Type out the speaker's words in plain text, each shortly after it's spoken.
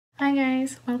Hi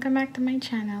guys, welcome back to my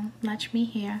channel. Lakshmi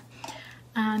here,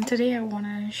 and today I want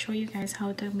to show you guys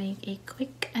how to make a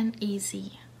quick and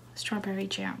easy strawberry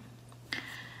jam.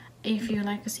 If you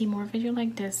like to see more video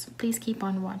like this, please keep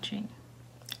on watching,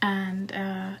 and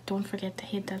don't forget to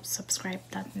hit that subscribe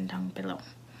button down below.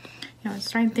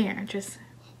 It's right there, just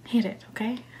hit it,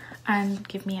 okay, and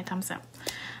give me a thumbs up.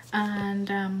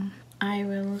 And I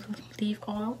will leave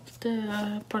all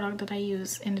the product that I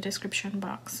use in the description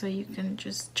box, so you can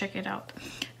just check it out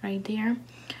right there.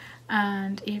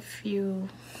 And if you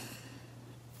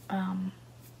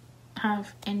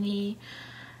have any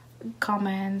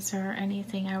comments or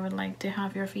anything, I would like to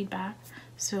have your feedback,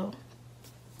 so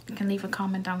you can leave a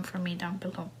comment down for me down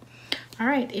below. All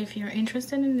right, if you're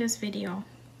interested in this video,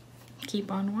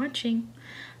 keep on watching.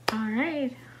 All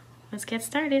right, let's get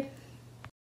started.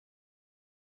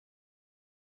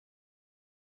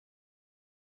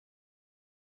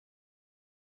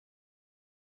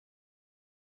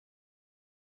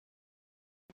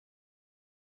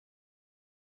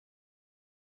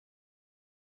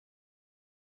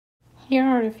 Here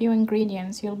are a few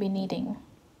ingredients you'll be needing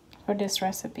for this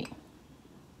recipe.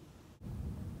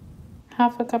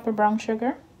 Half a cup of brown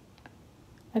sugar,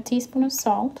 a teaspoon of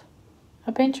salt,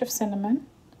 a pinch of cinnamon,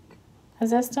 a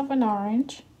zest of an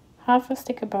orange, half a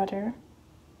stick of butter,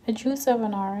 the juice of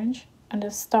an orange, and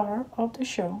the star of the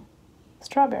show,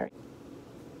 strawberry.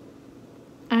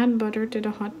 Add butter to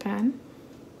the hot pan.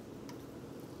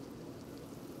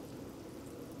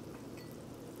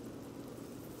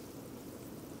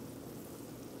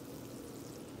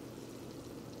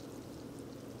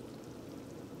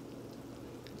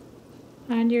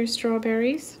 Add your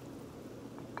strawberries.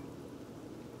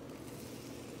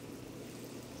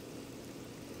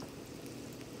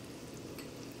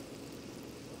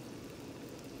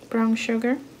 Brown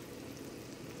sugar.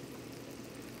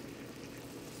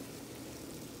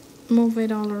 Move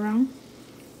it all around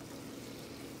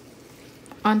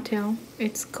until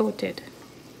it's coated.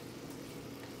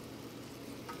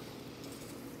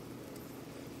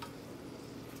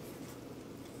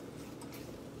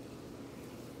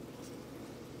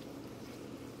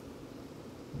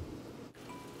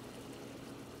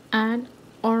 Add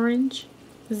orange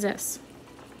zest,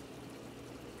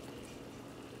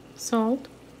 salt,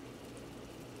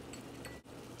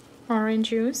 orange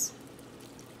juice,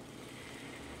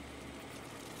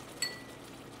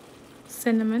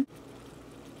 cinnamon,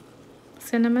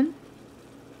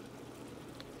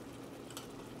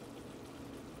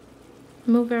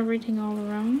 move everything all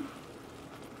around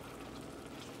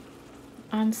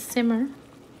and simmer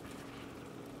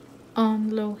on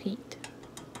low heat.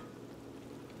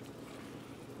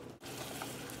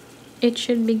 It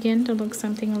should begin to look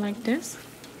something like this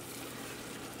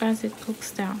as it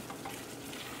cooks down.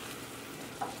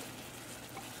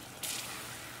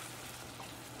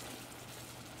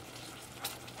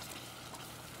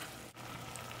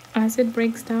 As it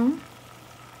breaks down,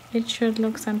 it should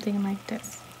look something like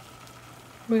this.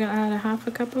 We're going to add a half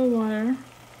a cup of water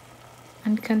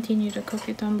and continue to cook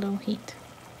it on low heat.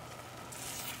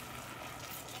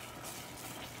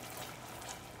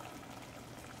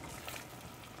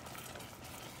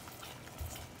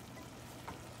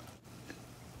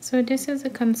 So this is the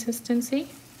consistency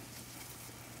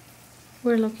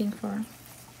we're looking for,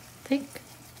 thick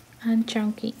and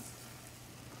chunky.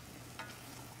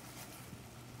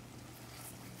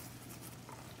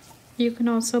 You can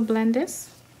also blend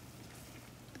this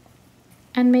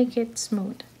and make it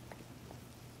smooth.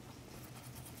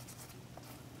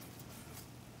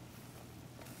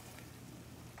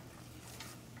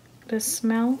 The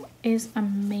smell is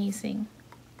amazing.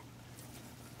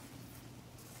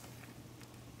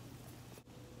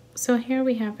 So here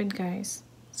we have it, guys.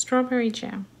 Strawberry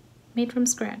jam made from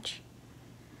scratch.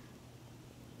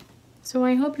 So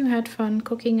I hope you had fun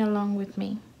cooking along with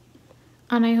me,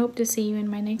 and I hope to see you in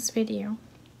my next video.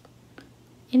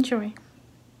 Enjoy!